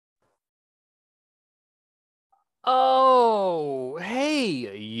Oh,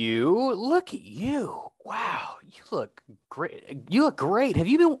 hey, you. Look at you. Wow, you look great. You look great. Have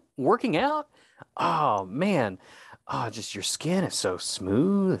you been working out? Oh, man. Oh, just your skin is so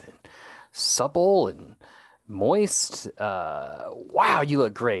smooth and supple and moist. Wow, you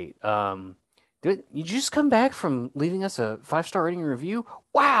look great. Did you just come back from leaving us a five-star rating and review?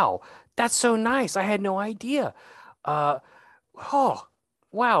 Wow, that's so nice. I had no idea. Uh, Oh,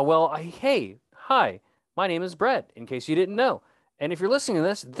 wow. Well, hey, hi. My name is Brett, in case you didn't know. And if you're listening to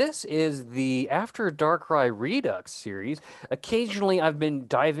this, this is the After Darkrai Redux series. Occasionally, I've been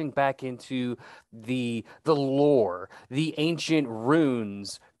diving back into the lore, the ancient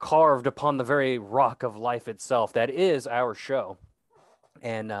runes carved upon the very rock of life itself. That is our show.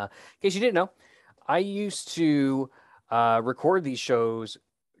 And in case you didn't know, I used to record these shows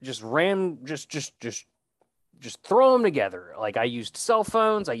just throw them together. Like I used cell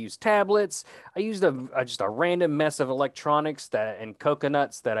phones, I used tablets, I used just a random mess of electronics that and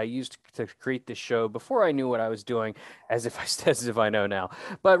coconuts that I used to create this show before I knew what I was doing, as if I as if I know now.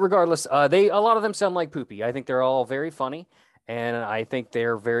 But regardless, they a lot of them sound like poopy. I think they're all very funny, and I think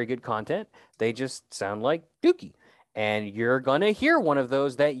they're very good content. They just sound like Dookie. And you're going to hear one of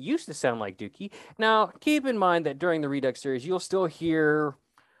those that used to sound like Dookie. Now, keep in mind that during the Redux series, you'll still hear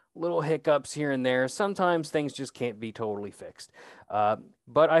little hiccups here and there. Sometimes things just can't be totally fixed.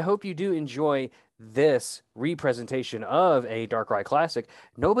 But I hope you do enjoy this representation of a Darkrai classic.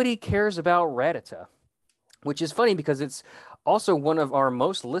 Nobody cares about Rattata, which is funny because it's also one of our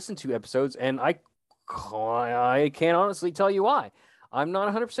most listened to episodes, and I can't honestly tell you why. I'm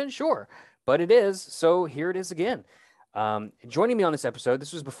not 100% sure, but it is. So here it is again. Joining me on this episode,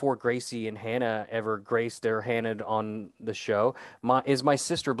 this was before Gracie and Hannah ever graced their hand on the show, is my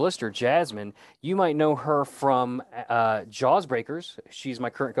sister Blister, Jasmine. You might know her from Jaws Breakers. She's my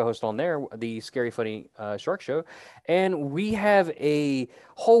current co host on there, the Scary Funny Shark Show. And we have a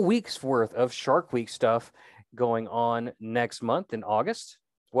whole week's worth of Shark Week stuff going on next month in August.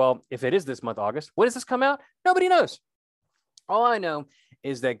 Well, if it is this month, August, when does this come out? Nobody knows. All I know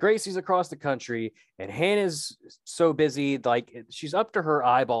is that Gracie's across the country and Hannah's so busy, like she's up to her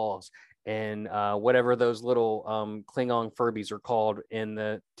eyeballs and whatever those little Klingon Furbies are called in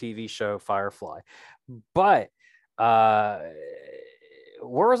the TV show Firefly. But where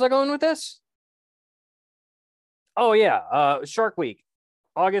was I going with this? Oh, yeah. Shark Week,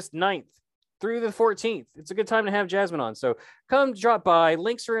 August 9th through the 14th. It's a good time to have Jasmine on. So come drop by.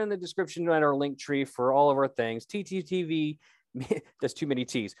 Links are in the description at our link tree for all of our things. TTTV, that's too many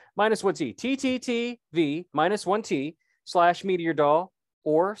T's. Minus one T. TTTV minus one T / Meteor Doll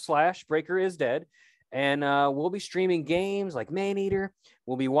or / Breaker is Dead. And we'll be streaming games like Maneater.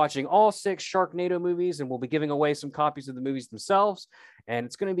 We'll be watching all 6 Sharknado movies, and we'll be giving away some copies of the movies themselves. And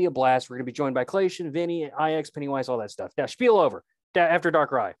it's going to be a blast. We're going to be joined by Clation, Vinny, IX, Pennywise, all that stuff. Now, spiel over. After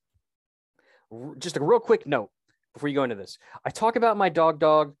Darkrai. Just a real quick note before you go into this. I talk about my dog,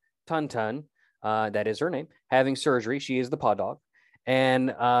 Tun Tun. That is her name. Having surgery. She is the pod dog. And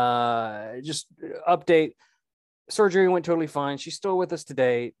just update. Surgery went totally fine. She's still with us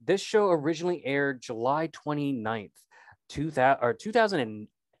today. This show originally aired July 29th, 2000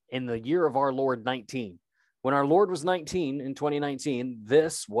 in the year of our Lord 19. When our Lord was 19 in 2019,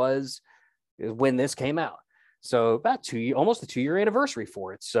 this was when this came out. So about almost a 2-year anniversary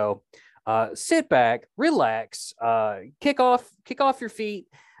for it. So sit back, relax, kick off your feet,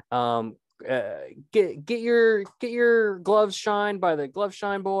 get your gloves shined by the Glove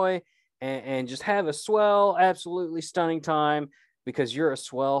Shine Boy, and just have a swell, absolutely stunning time because you're a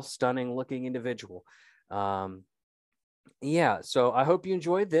swell, stunning looking individual. Yeah, so I hope you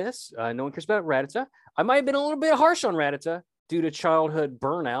enjoyed this. No one cares about Rattata. I might have been a little bit harsh on Rattata due to childhood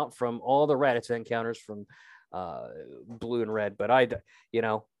burnout from all the Rattata encounters from Blue and Red, but I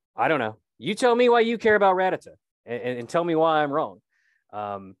don't know. You tell me why you care about Rattata and tell me why I'm wrong.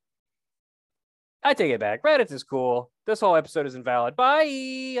 I take it back. Rattata's cool. This whole episode is invalid.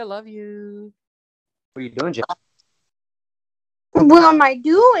 Bye. I love you. What are you doing, Jay? What am I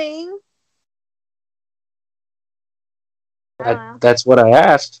doing? That's what I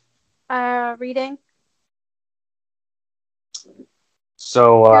asked. Reading.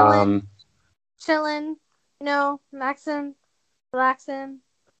 So, Chilling. Maxing, relaxing,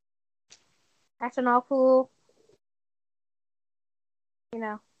 acting all cool.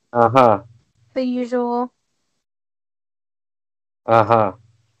 uh-huh. The usual. Uh-huh.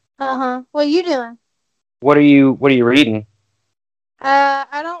 What are you doing? What are you reading?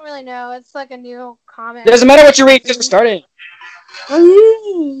 I don't really know. It's like a new comic. Doesn't matter what you read, just start it.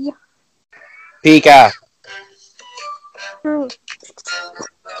 Pika.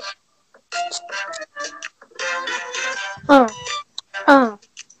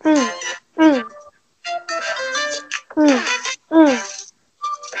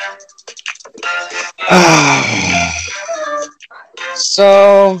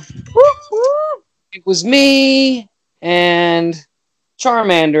 So Woo, woo. it was me and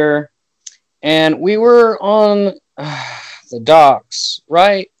Charmander, and we were on the docks,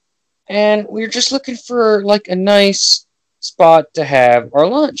 right? And we were just looking for like a nice spot to have our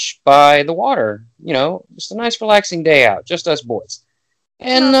lunch by the water. You know, just a nice relaxing day out, just us boys.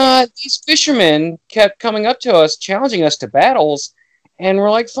 And Okay. these fishermen kept coming up to us, challenging us to battles, and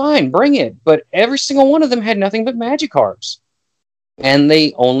we're like, fine, bring it. But every single one of them had nothing but Magikarps, and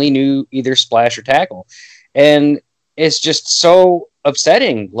they only knew either Splash or Tackle. And it's just so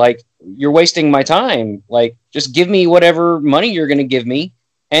upsetting. Like, you're wasting my time. Like, just give me whatever money you're going to give me,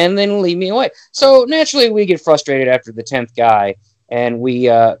 and then leave me away. So naturally, we get frustrated after the 10th guy, and we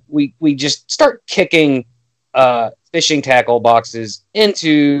just start kicking fishing tackle boxes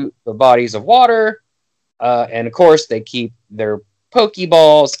into the bodies of water. And of course, they keep their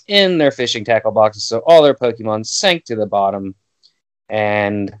Pokeballs in their fishing tackle boxes, so all their Pokemon sank to the bottom,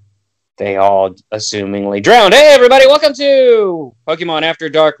 and they all assumingly drowned. Hey, everybody, welcome to Pokemon After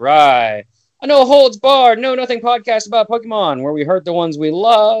Dark Rye, a no holds barred, no nothing podcast about Pokemon, where we hurt the ones we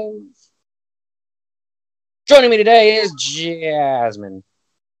love. Joining me today is Jasmine.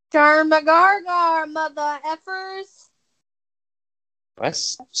 Charmagargar, mother effers.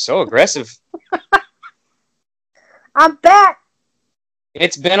 That's so aggressive. I'm back.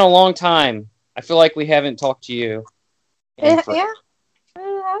 It's been a long time. I feel like we haven't talked to you. Yeah.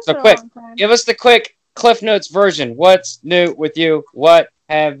 So quick, give us the quick Cliff Notes version. What's new with you? What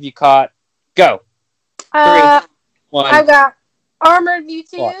have you caught? Go. 3, 1. I got armored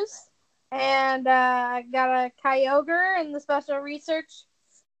Mewtwo's, and I got a Kyogre in the special research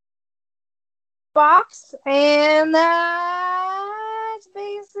box, and that's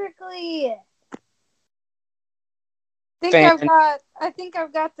basically it. I think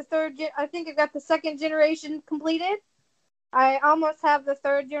I've got the second generation completed. I almost have the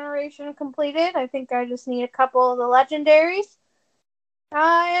third generation completed. I think I just need a couple of the legendaries.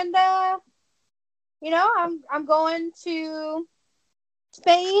 And I'm going to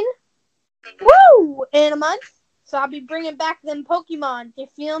Spain, in a month. So I'll be bringing back them Pokemon. You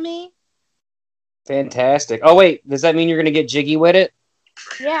feel me? Fantastic. Oh wait, does that mean you're gonna get jiggy with it?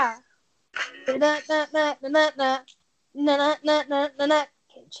 Yeah. Okay.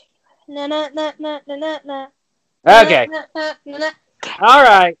 All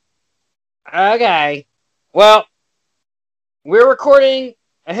right. Okay. Well, we're recording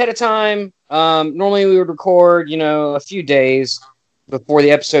ahead of time. Normally we would record, a few days before the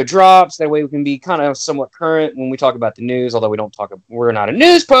episode drops. That way we can be kind of somewhat current when we talk about the news. Although we're not a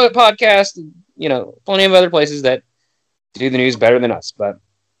news podcast. Plenty of other places that do the news better than us. But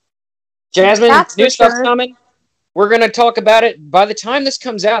Jasmine, new stuff's coming. We're going to talk about it. By the time this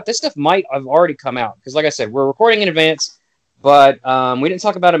comes out, this stuff might have already come out. Because like I said, we're recording in advance. But we didn't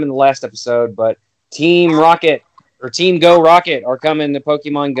talk about them in the last episode. But Team Rocket or Team Go Rocket are coming to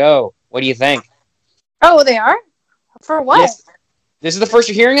Pokemon Go. What do you think? Oh, they are? For what? Yes. This is the first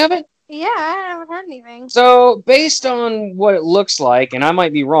you're hearing of it? Yeah, I haven't heard anything. So, based on what it looks like, and I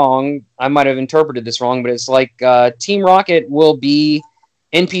might be wrong, I might have interpreted this wrong, but it's like Team Rocket will be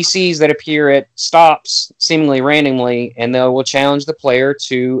NPCs that appear at stops, seemingly randomly, and they will challenge the player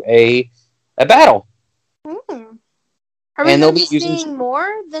to a battle. Are we going to be seeing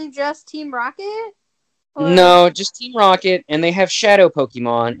more than just Team Rocket? Or... No, just Team Rocket, and they have Shadow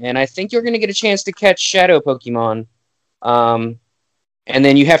Pokemon, and I think you're going to get a chance to catch Shadow Pokemon. And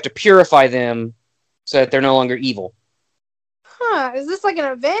then you have to purify them so that they're no longer evil. Huh. Is this like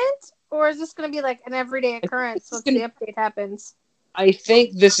an event? Or is this going to be like an everyday occurrence once the update happens? I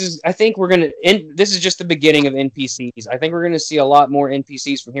think this is just the beginning of NPCs. I think we're going to see a lot more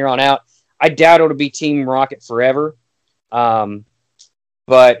NPCs from here on out. I doubt it'll be Team Rocket forever.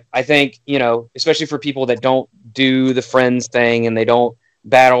 But I think, especially for people that don't do the friends thing and they don't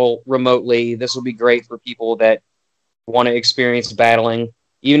battle remotely, this will be great for people that want to experience battling,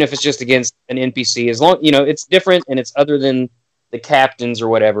 even if it's just against an NPC. As long it's different and it's other than the captains or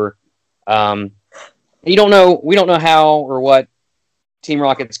whatever. We don't know how or what Team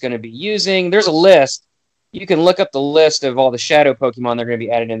Rocket's going to be using. There's a list. You can look up the list of all the Shadow Pokemon that are going to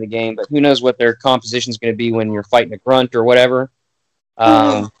be added in the game, but who knows what their composition is going to be when you're fighting a grunt or whatever.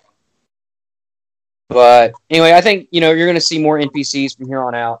 But anyway, I think you're going to see more NPCs from here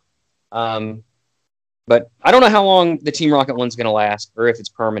on out. But I don't know how long the Team Rocket one's going to last, or if it's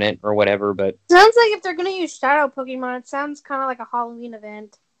permanent, or whatever. But sounds like if they're going to use Shadow Pokemon, it sounds kind of like a Halloween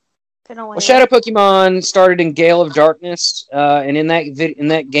event. In a way. Well, Shadow Pokemon started in Gale of Darkness, and in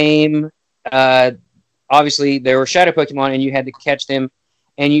that game, obviously there were Shadow Pokemon, and you had to catch them,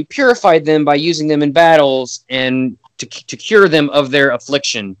 and you purified them by using them in battles and to cure them of their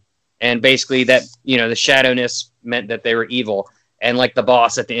affliction, and basically that the shadowness meant that they were evil. And like the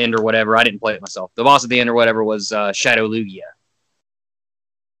boss at the end or whatever, I didn't play it myself. The boss at the end or whatever was Shadow Lugia.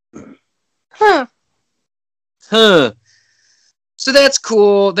 Huh. So that's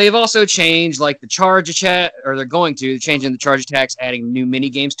cool. They've also changed like the charge attack, or they're going to changing the charge attacks, adding new mini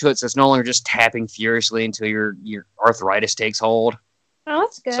games to it, so it's no longer just tapping furiously until your arthritis takes hold. Oh,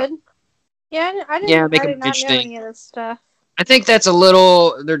 that's good. So, I did not know any of this stuff. I think that's a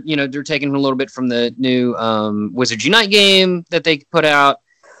little. They're taking a little bit from the new Wizards Unite game that they put out.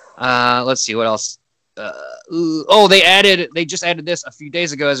 Let's see what else. They just added this a few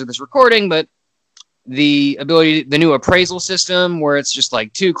days ago as of this recording, but the new appraisal system where it's just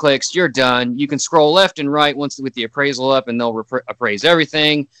like 2 clicks, you're done. You can scroll left and right once with the appraisal up, and they'll appraise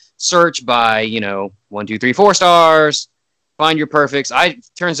everything. Search by 1, 2, 3, 4 stars. Find your perfects.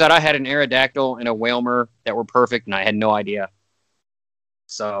 Turns out I had an Aerodactyl and a Whalmer that were perfect, and I had no idea.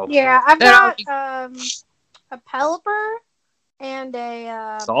 So yeah, I've got a Pelipper and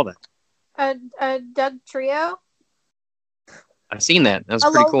saw that a Doug Trio. I've seen that. That's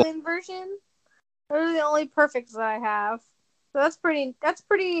pretty cool. A version. Those are the only perfects that I have. So that's pretty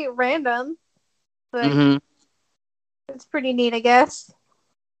random, but it's pretty neat, I guess.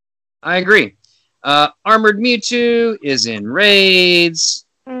 I agree. Armored Mewtwo is in raids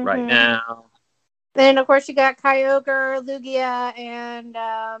right now. Then, of course, you got Kyogre, Lugia, and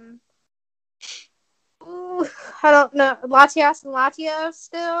I don't know, Latias and Latios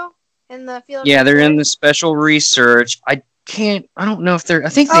still in the field. Yeah, they're in the special research. I don't know if they're. I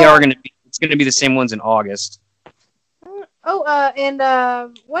think they are going to be. It's going to be the same ones in August. What's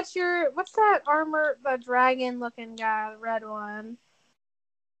that armor? The dragon-looking guy, the red one.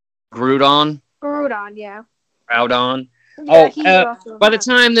 Groudon, yeah. Groudon. Yeah, by the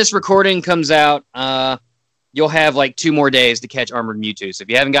time this recording comes out, you'll have like 2 more days to catch Armored Mewtwo. So if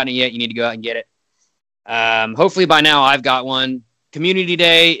you haven't gotten it yet, you need to go out and get it. Hopefully by now I've got one. Community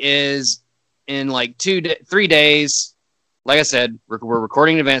Day is in like 3 days. Like I said, we're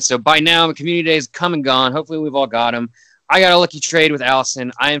recording an event, so by now Community Day is come and gone. Hopefully we've all got them. I got a lucky trade with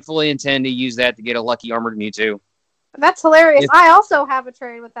Allison. I fully intend to use that to get a lucky Armored Mewtwo. That's hilarious. I also have a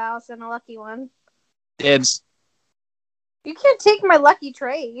trade with Allison, a lucky one. Dibs. You can't take my lucky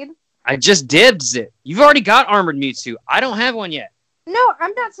trade. I just dibs it. You've already got Armored Mewtwo. I don't have one yet. No,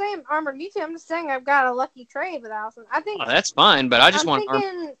 I'm not saying Armored Mewtwo. I'm just saying I've got a lucky trade with Allison. I think that's fine, but I'm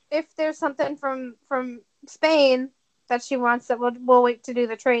thinking if there's something from Spain that she wants, that we'll wait to do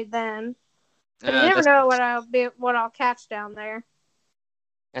the trade then. You never know what I'll catch down there.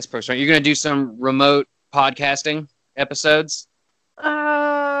 That's pretty smart. You're gonna do some remote podcasting episodes.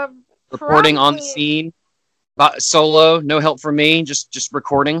 Reporting on the scene, solo, no help from me, just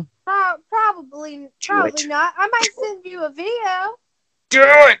recording. Probably not. I might send you a video. Do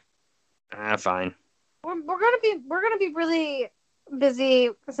it. Fine. We're gonna be really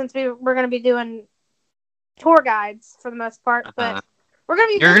busy since we're gonna be doing tour guides for the most part, but we're gonna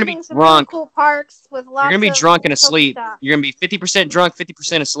be visiting some really cool parks with lots. You're gonna be drunk and cool asleep. stuff. You're gonna be 50% drunk,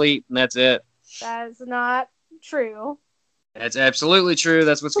 50% asleep, and that's it. That is not true. That's absolutely true.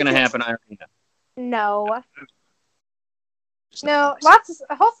 That's what's gonna happen. I already know. No,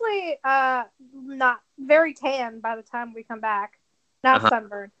 hopefully, not very tan by the time we come back. Not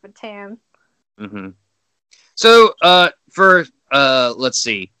sunburned, but tan. So, for let's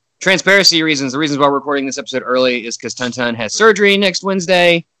see, transparency reasons, the reasons why we're recording this episode early is because Tuntun has surgery next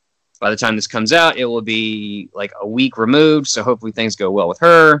Wednesday. By the time this comes out, it will be like a week removed. So hopefully things go well with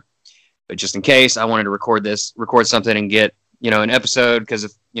her. But just in case, I wanted to record something and get an episode, because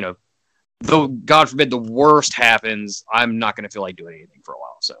if though God forbid the worst happens, I'm not going to feel like doing anything for a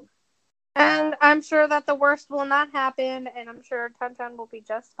while. So, and I'm sure that the worst will not happen, and I'm sure Tuntun will be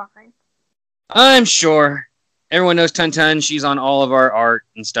just fine. I'm sure. Everyone knows Tuntun. She's on all of our art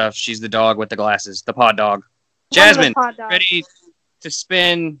and stuff. She's the dog with the glasses, the pod dog. Jasmine, ready to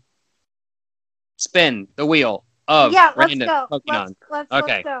spin the wheel of random Pokemon. Let's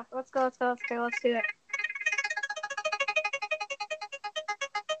go. Let's do it.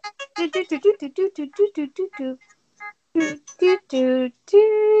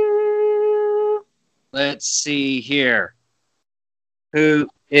 Let's see here. Who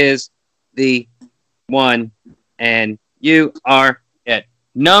is the one? And you are it.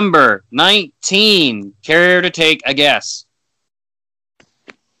 Number 19. Care to take a guess?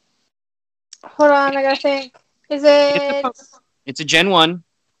 Hold on, I gotta think. Is it? It's a Gen 1.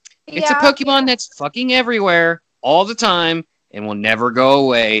 It's a Pokemon that's fucking everywhere all the time and will never go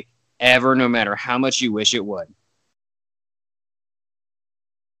away, ever, no matter how much you wish it would.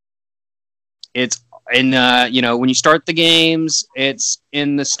 It's when you start the games, it's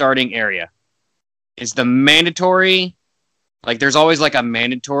in the starting area. It's the mandatory. Like, there's always like a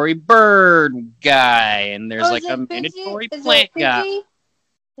mandatory bird guy, and there's like a mandatory plant guy.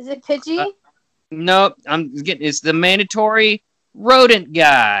 Is it Pidgey? Nope, it's the mandatory rodent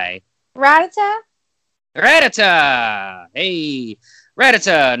guy. Rattata? Rattata! Hey!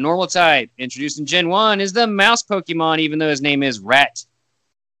 Rattata, normal type. Introduced in Gen 1 is the mouse Pokemon, even though his name is Rat.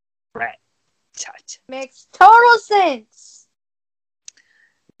 Makes total sense.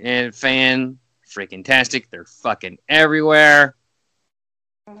 And freaking-tastic. They're fucking everywhere.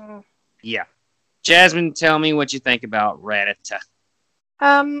 Yeah. Jasmine, tell me what you think about Rattata.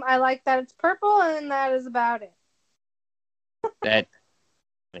 I like that it's purple, and that is about it. That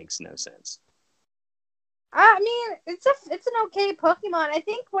makes no sense. I mean, it's an okay Pokemon. I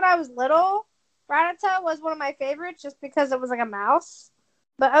think when I was little, Rattata was one of my favorites just because it was like a mouse.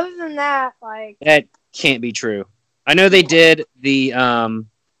 But other than that, like... That can't be true. I know they did the,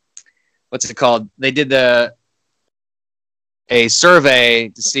 what's it called? They did a survey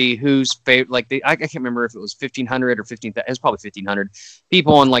to see who's favorite, like, I can't remember if it was 1,500 or 15,000, it was probably 1,500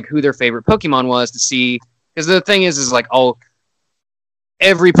 people on, like, who their favorite Pokemon was to see, because the thing is like,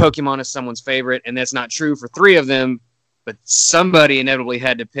 every Pokemon is someone's favorite, and that's not true for 3 of them, but somebody inevitably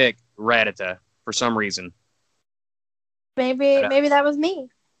had to pick Rattata for some reason. Maybe that was me.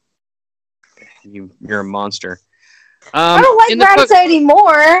 You're a monster. I don't like Rattata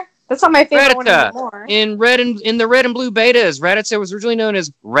anymore. That's not my favorite one anymore. In the red and blue betas, Rattata was originally known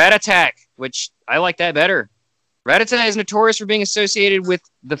as Rat-Attack, which I like that better. Rattata is notorious for being associated with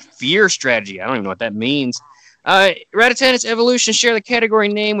the fear strategy. I don't even know what that means. Rattata and its evolution share the category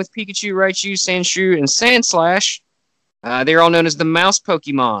name with Pikachu, Raichu, Sandshrew, and Sandslash. They are all known as the mouse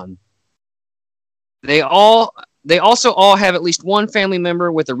Pokemon. They also all have at least one family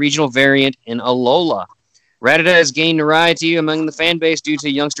member with a regional variant in Alola. Rattata has gained notoriety among the fan base due to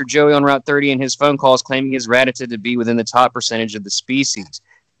youngster Joey on Route 30 and his phone calls claiming his Rattata to be within the top percentage of the species.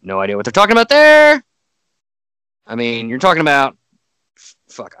 No idea what they're talking about there. I mean, you're talking about...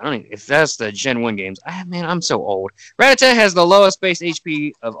 Fuck, I don't even... If that's the Gen 1 games... I'm so old. Rattata has the lowest base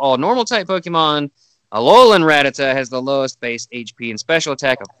HP of all normal-type Pokemon. Alolan Rattata has the lowest base HP and special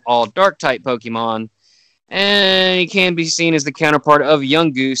attack of all dark-type Pokemon. And he can be seen as the counterpart of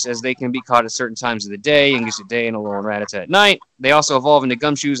Yungoos, as they can be caught at certain times of the day. Yungoos at day and Alolan Rattata at night. They also evolve into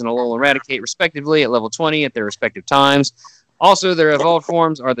Gumshoos and Alolan Raticate, respectively, at level 20 at their respective times. Also, their evolved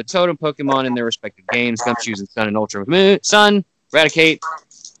forms are the totem Pokemon in their respective games. Gumshoos and Sun and Ultra Moon, Sun, Raticate,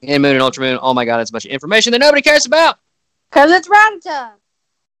 and Moon and Ultra Moon. Oh my god, that's a bunch of information that nobody cares about! Because it's Rattata!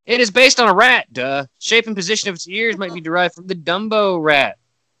 It is based on a rat, duh. Shape and position of its ears might be derived from the Dumbo rat.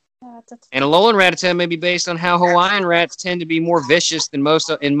 And Alolan Rattata may be based on how Hawaiian rats tend to be more vicious than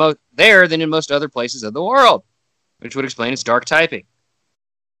in most other places of the world, which would explain its dark typing.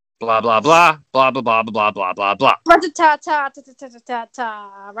 Blah blah blah blah blah blah blah blah blah blah. I'm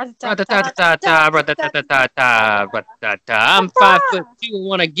 5'2",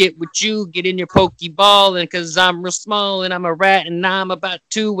 wanna get with you, get in your Pokeball, and cause I'm real small and I'm a rat and I'm about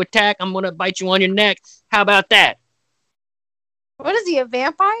to attack, I'm gonna bite you on your neck. How about that? What is he, a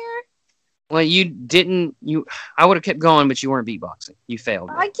vampire? Well, I would have kept going, but you weren't beatboxing. You failed.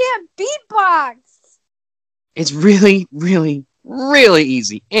 I can't beatbox. It's really, really, really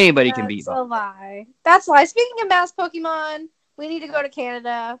easy. Anybody can beatbox. That's a lie. Speaking of mouse Pokemon, we need to go to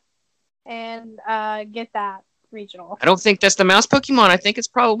Canada and get that regional. I don't think that's the mouse Pokemon. I think it's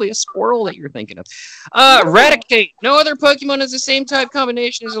probably a squirrel that you're thinking of. Raticate. No other Pokemon has the same type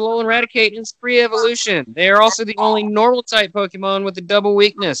combination as Alolan Raticate in its pre-evolution. They are also the only normal type Pokemon with a double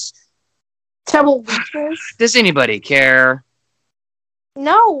weakness. Double weakness? Does anybody care?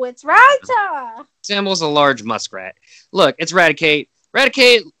 No, it's Rattata. Resembles a large muskrat. Look, it's Raticate.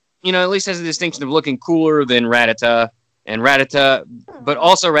 Raticate, at least has a distinction of looking cooler than Rattata. And Rattata, but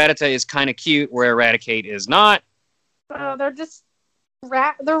also Rattata is kind of cute, where Raticate is not. They're just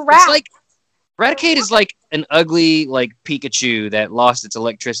they're rats. It's Raticate is like an ugly, Pikachu that lost its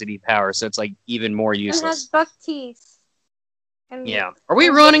electricity power, so it's even more useless. It has buck teeth. Yeah. Are we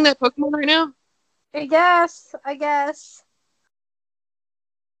ruining that Pokemon right now? I guess.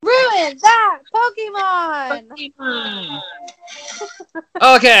 Ruin that Pokemon!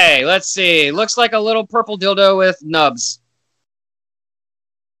 Okay, let's see. Looks like a little purple dildo with nubs.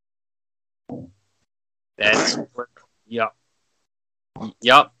 Yup.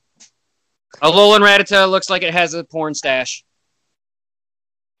 Alolan Rattata looks like it has a porn stash.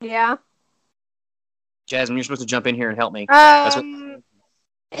 Yeah. Jasmine, you're supposed to jump in here and help me.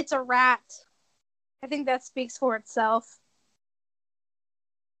 It's a rat. I think that speaks for itself.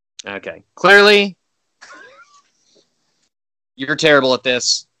 Okay. Clearly, You're terrible at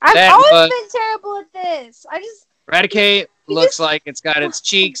this. I've That always was been terrible at this. Raticate You looks just- like it's got its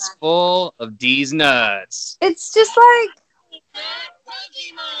cheeks full of D's nuts. It's just like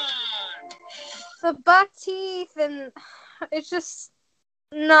the buck teeth, and it's just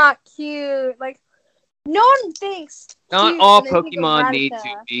not cute. Like, no one thinks Not cute all when they think of Pokemon need to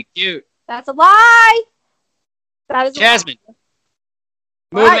Rattata. be cute. That's a lie. That is a Jasmine,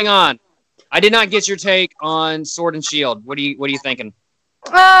 lie. moving on. I did not get your take on Sword and Shield. What are you thinking?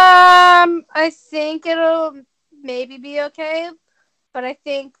 I think it'll maybe be okay, but I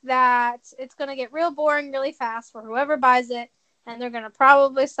think that it's gonna get real boring really fast for whoever buys it, and they're gonna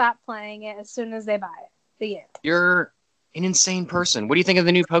probably stop playing it as soon as they buy it. The end. You're an insane person. What do you think of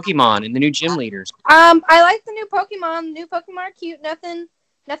the new Pokemon and the new gym leaders? I like the new Pokemon. The new Pokemon are cute. Nothing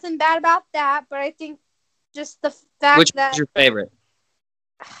bad about that. But I think just the fact Which that is your favorite?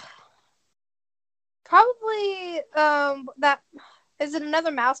 probably that is it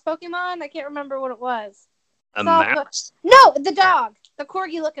another mouse Pokemon? I can't remember what it was. A So- mouse? No, the dog, the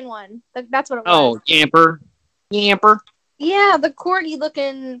corgi looking one. That's what it was. Oh, Yamper. Yamper. Yeah, the corgi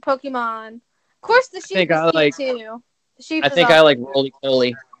looking Pokemon. Of course, the sheep think is I cute like- too. The sheep I is think I awesome. like Roly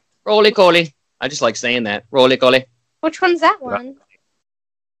Poly. Roly Poly. I just like saying that. Roly Poly. Which one's that one?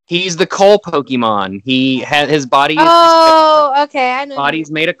 He's the coal Pokemon. He had his body. Oh, okay. I know.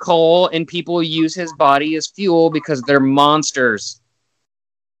 Body's made of coal, and people use his body as fuel because they're monsters.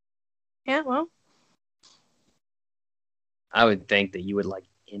 Yeah, well. I would think that you would like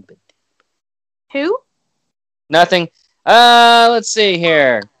Impet. Who? Nothing. Let's see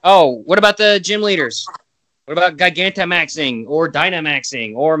here. Oh, what about the gym leaders? What about Gigantamaxing, or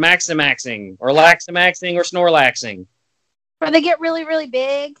Dynamaxing, or Maximaxing, or Laxamaxing, or Snorlaxing? Where they get really, really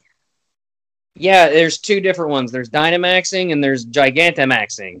big. Yeah, there's two different ones. There's Dynamaxing and there's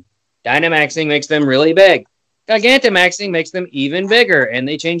Gigantamaxing. Dynamaxing makes them really big. Gigantamaxing makes them even bigger, and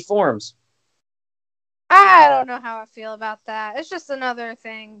they change forms. I don't know how I feel about that. It's just another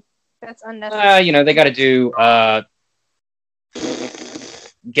thing that's unnecessary. They got to do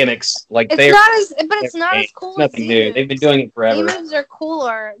gimmicks like It's not as cool as nothing new. They've been doing it forever. Z-moves are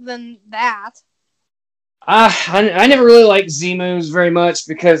cooler than that. I never really liked Z-moves very much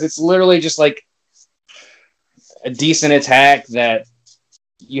because it's literally just like a decent attack that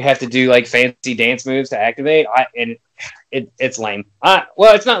you have to do like fancy dance moves to activate. It's lame.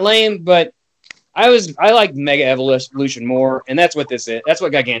 Well, it's not lame, but I like Mega Evolution more, and that's what this is. That's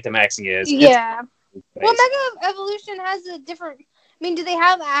what Gigantamaxing is. Yeah. Well, Mega Evolution has a different. I mean, do they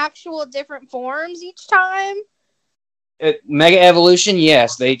have actual different forms each time? Mega Evolution,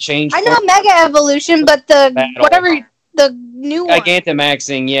 yes, they changed. I know Mega Evolution, but the new one.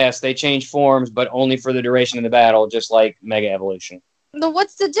 Gigantamaxing, yes, they change forms, but only for the duration of the battle, just like Mega Evolution.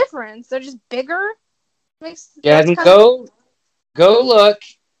 What's the difference? They're just bigger. Jasmine, go look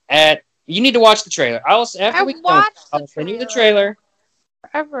at. You need to watch the trailer. I'll send you the trailer.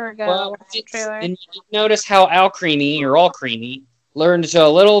 Forever ago. Well, Watch the trailer. and you notice how Al Creamy, or All Creamy, learned to a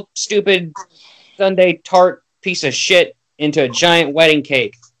little stupid Sunday tart piece of shit into a giant wedding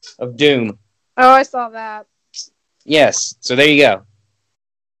cake of doom. Oh, I saw that. Yes, so there you go.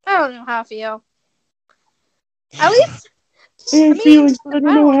 I don't know how I feel. At least, I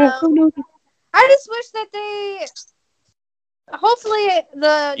don't know. I just wish that they. Hopefully,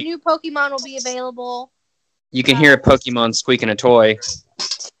 the new Pokemon will be available. You can hear a Pokemon squeaking a toy.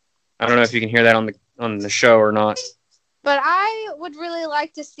 I don't know if you can hear that on the show or not. But I would really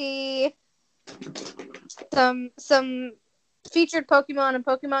like to see some featured Pokemon in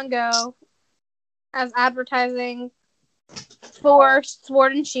Pokemon Go as advertising for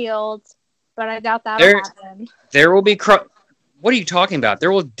Sword and Shield, but I doubt that'll happen. There will be what are you talking about?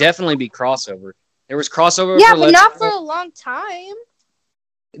 There will definitely be crossover. There was crossover. Yeah, but not for a long time.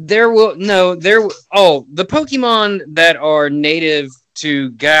 The Pokemon that are native to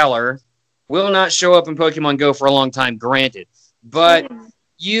Galar will not show up in Pokemon Go for a long time, granted. But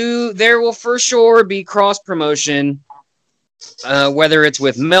there will for sure be cross promotion, whether it's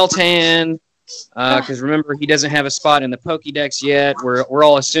with Meltan, because remember, he doesn't have a spot in the Pokédex yet. We're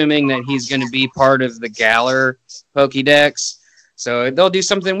all assuming that he's going to be part of the Galar Pokédex. So they'll do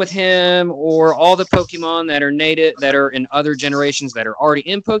something with him, or all the Pokemon that are native, that are in other generations that are already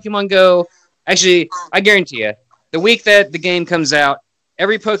in Pokemon Go. Actually, I guarantee you, the week that the game comes out,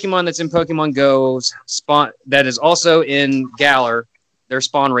 every Pokemon that's in Pokemon Go's spawn that is also in Galar, their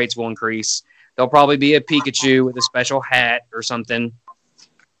spawn rates will increase. There'll probably be a Pikachu with a special hat or something.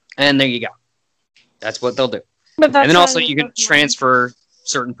 And there you go. That's what they'll do. And then also you can transfer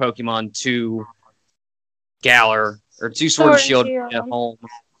certain Pokemon to Galar or to Sword and Shield at home.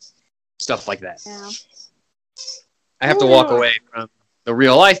 Stuff like that. Yeah. I have to walk away from the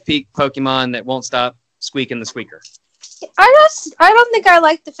real life Pokemon that won't stop squeaking the squeaker. I don't think I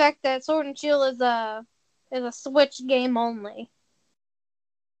like the fact that Sword and Shield is a Switch game only.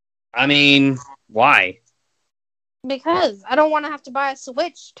 I mean, why? Because I don't want to have to buy a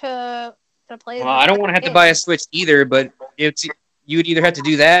Switch to play. Well, I don't want to have to buy a Switch either, but you would either have to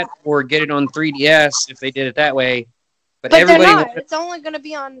do that or get it on 3DS if they did it that way. But everybody, they're not. It's only going to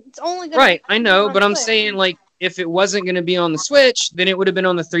be on. It's only going right. I know, but I'm Switch. saying like if it wasn't going to be on the Switch, then it would have been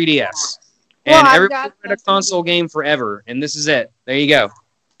on the 3DS. Well, And I've everybody got had a console game forever, and this is it. There you go.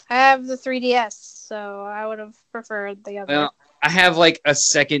 I have the 3DS, so I would have preferred the other. Well, I have like a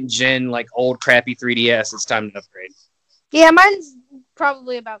second gen, like old crappy 3DS. It's time to upgrade. Yeah, mine's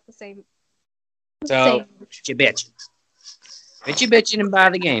probably about the same. So, you bitch. Bet you and buy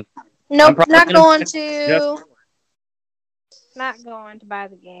the game. Nope, not going to buy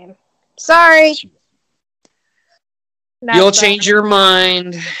the game. Sorry. You'll change your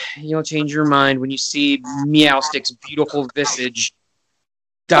mind. You'll change your mind when you see Meowstic's beautiful visage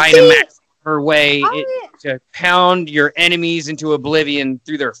Dynamax her way to pound your enemies into oblivion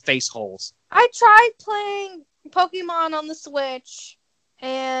through their face holes. I tried playing Pokemon on the Switch,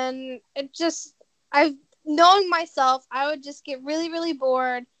 and knowing myself, I would just get really, really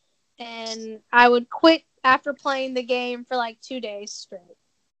bored, and I would quit after playing the game for like 2 days straight.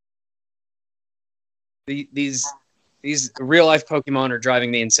 These real life Pokemon are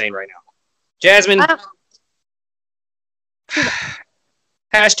driving me insane right now. Jasmine,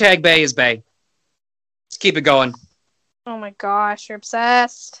 hashtag Bay is Bay. Let's keep it going. Oh my gosh, you're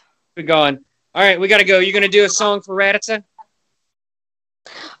obsessed. Keep it going. All right, we gotta go. You gonna do a song for Rattata?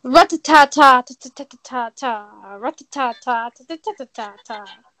 Ratatata, ta-ta-ta-ta-ta, ratatata, ta-ta-ta-ta-ta.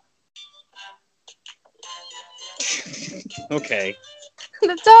 Okay.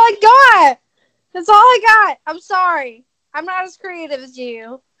 That's all I got. That's all I got. I'm sorry. I'm not as creative as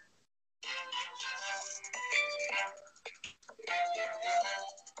you.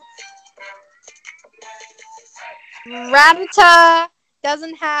 Rattata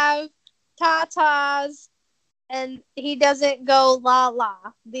doesn't have tatas, and he doesn't go la la.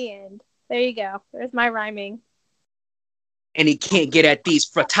 The end. There you go. There's my rhyming. And he can't get at these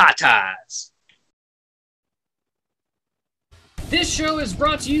frittatas. This show is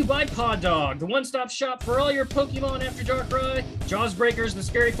brought to you by Pod Dog, the one-stop shop for all your Pokemon After Dark ride, Jaws Breakers, the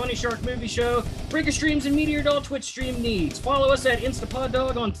Scary Funny Shark movie show, Breaker Streams, and Meteor Doll Twitch stream needs. Follow us at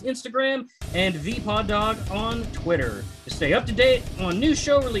InstaPodDog on Instagram and ThePodDog on Twitter to stay up to date on new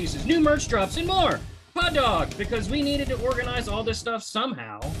show releases, new merch drops, and more. Pod Dog, because we needed to organize all this stuff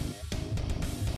somehow.